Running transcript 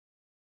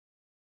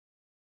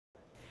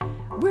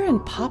We're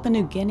in Papua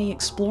New Guinea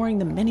exploring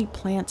the many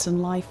plants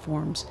and life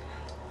forms.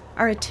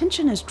 Our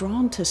attention is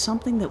drawn to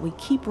something that we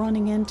keep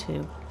running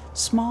into,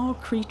 small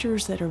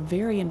creatures that are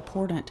very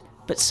important,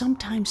 but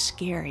sometimes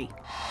scary.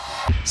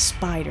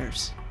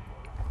 Spiders.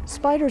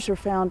 Spiders are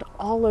found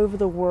all over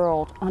the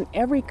world, on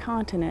every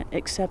continent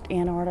except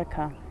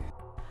Antarctica.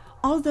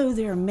 Although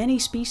there are many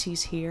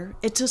species here,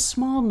 it's a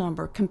small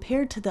number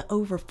compared to the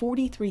over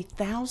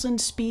 43,000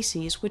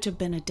 species which have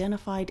been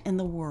identified in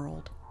the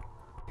world.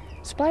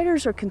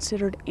 Spiders are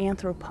considered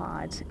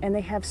arthropods, and they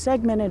have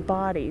segmented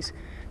bodies.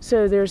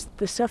 So there's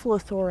the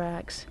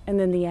cephalothorax and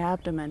then the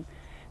abdomen.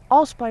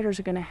 All spiders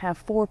are going to have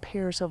 4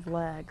 pairs of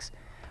legs.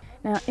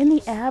 Now, in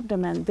the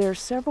abdomen, there are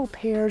several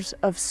pairs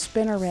of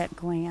spinneret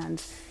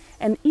glands,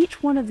 and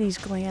each one of these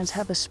glands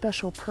have a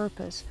special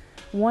purpose.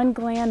 One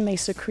gland may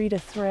secrete a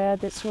thread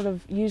that sort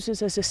of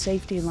uses as a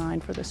safety line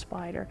for the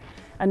spider.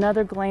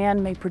 Another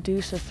gland may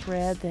produce a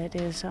thread that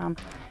is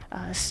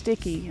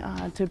sticky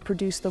to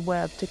produce the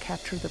web to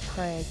capture the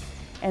prey.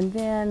 And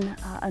then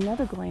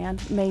another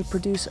gland may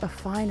produce a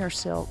finer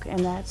silk,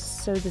 and that's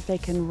so that they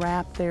can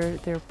wrap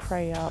their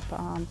prey up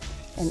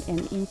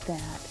and eat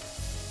that.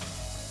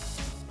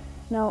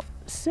 Now,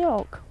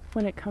 silk,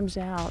 when it comes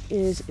out,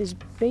 is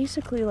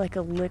basically like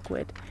a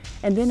liquid,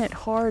 and then it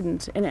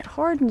hardens. And it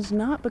hardens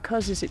not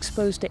because it's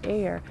exposed to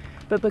air,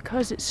 but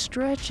because it's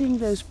stretching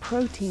those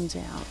proteins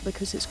out,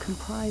 because it's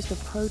comprised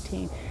of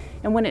protein.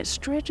 And when it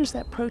stretches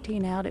that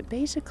protein out, it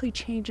basically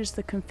changes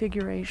the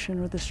configuration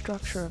or the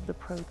structure of the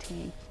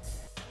protein.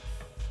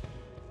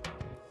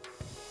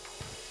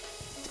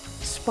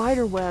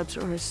 Spider webs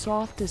are as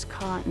soft as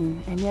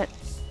cotton, and yet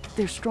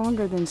they're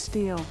stronger than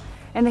steel.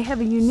 And they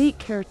have a unique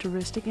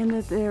characteristic in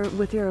that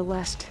with their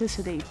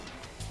elasticity.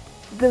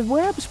 The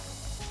webs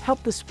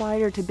help the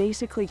spider to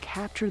basically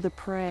capture the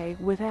prey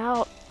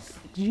without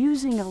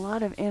using a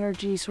lot of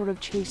energy sort of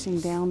chasing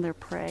down their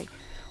prey.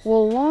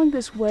 Well, along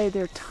this way,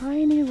 there are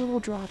tiny little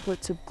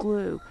droplets of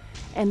glue.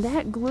 And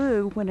that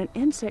glue, when an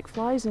insect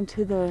flies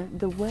into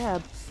the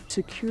web,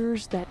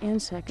 secures that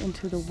insect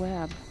into the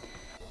web.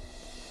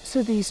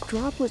 So these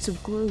droplets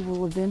of glue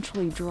will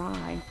eventually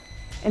dry.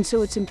 And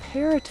so it's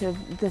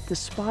imperative that the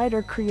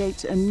spider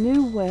creates a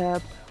new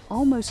web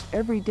almost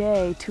every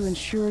day to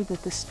ensure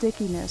that the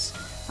stickiness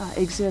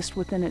exists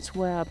within its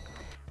web.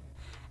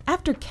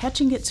 After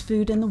catching its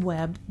food in the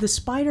web, the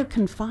spider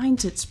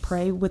confines its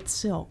prey with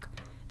silk,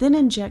 then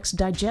injects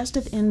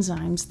digestive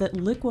enzymes that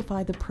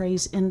liquefy the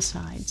prey's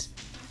insides.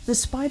 The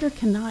spider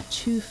cannot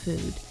chew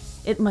food.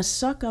 It must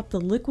suck up the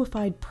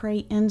liquefied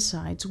prey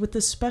insides with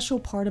a special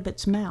part of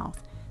its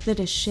mouth that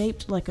is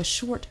shaped like a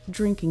short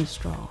drinking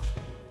straw.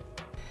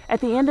 At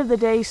the end of the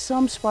day,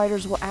 some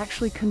spiders will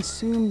actually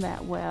consume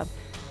that web,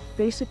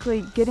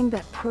 basically getting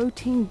that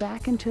protein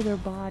back into their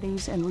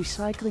bodies and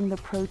recycling the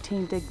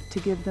protein to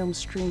give them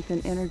strength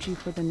and energy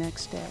for the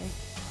next day.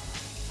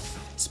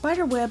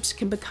 Spider webs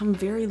can become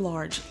very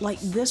large, like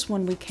this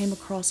one we came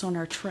across on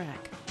our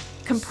trek.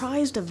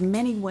 Comprised of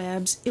many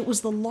webs, it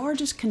was the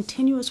largest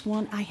continuous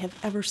one I have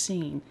ever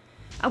seen.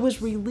 I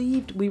was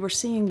relieved we were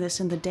seeing this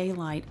in the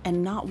daylight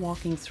and not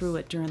walking through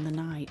it during the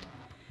night.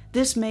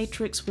 This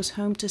matrix was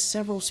home to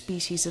several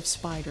species of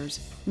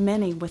spiders,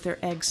 many with their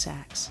egg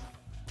sacs.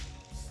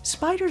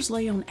 Spiders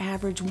lay on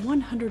average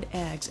 100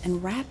 eggs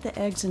and wrap the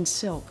eggs in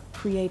silk,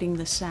 creating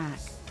the sac.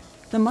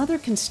 The mother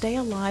can stay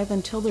alive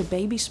until their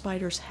baby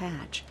spiders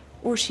hatch,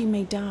 or she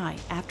may die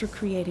after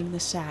creating the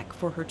sac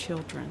for her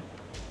children.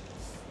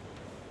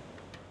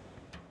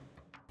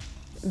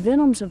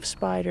 Venoms of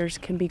spiders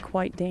can be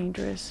quite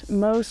dangerous.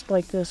 Most,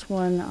 like this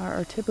one,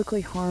 are typically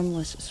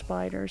harmless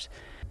spiders.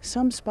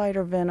 Some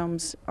spider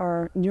venoms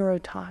are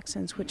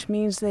neurotoxins, which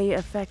means they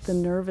affect the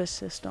nervous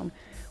system.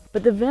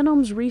 But the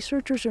venoms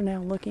researchers are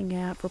now looking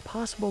at for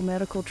possible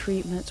medical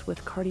treatments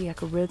with cardiac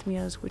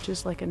arrhythmias, which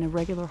is like an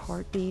irregular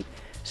heartbeat,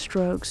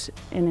 strokes,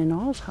 and in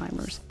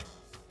Alzheimer's.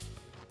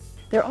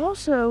 They're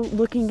also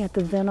looking at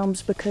the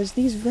venoms because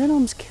these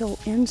venoms kill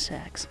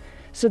insects.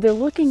 So they're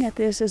looking at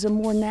this as a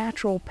more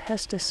natural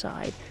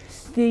pesticide.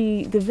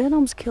 The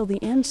venoms kill the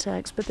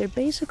insects, but they're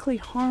basically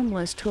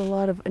harmless to a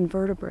lot of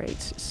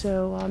invertebrates.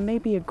 So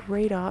maybe a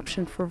great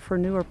option for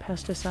newer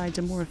pesticides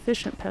and more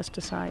efficient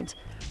pesticides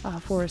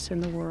for us in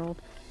the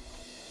world.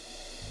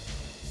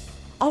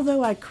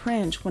 Although I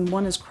cringe when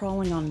one is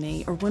crawling on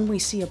me or when we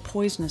see a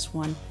poisonous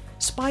one,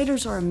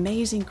 spiders are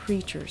amazing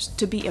creatures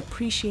to be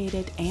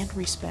appreciated and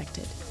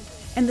respected.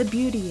 And the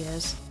beauty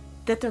is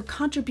that their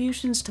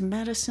contributions to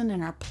medicine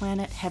and our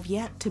planet have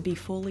yet to be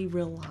fully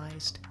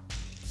realized.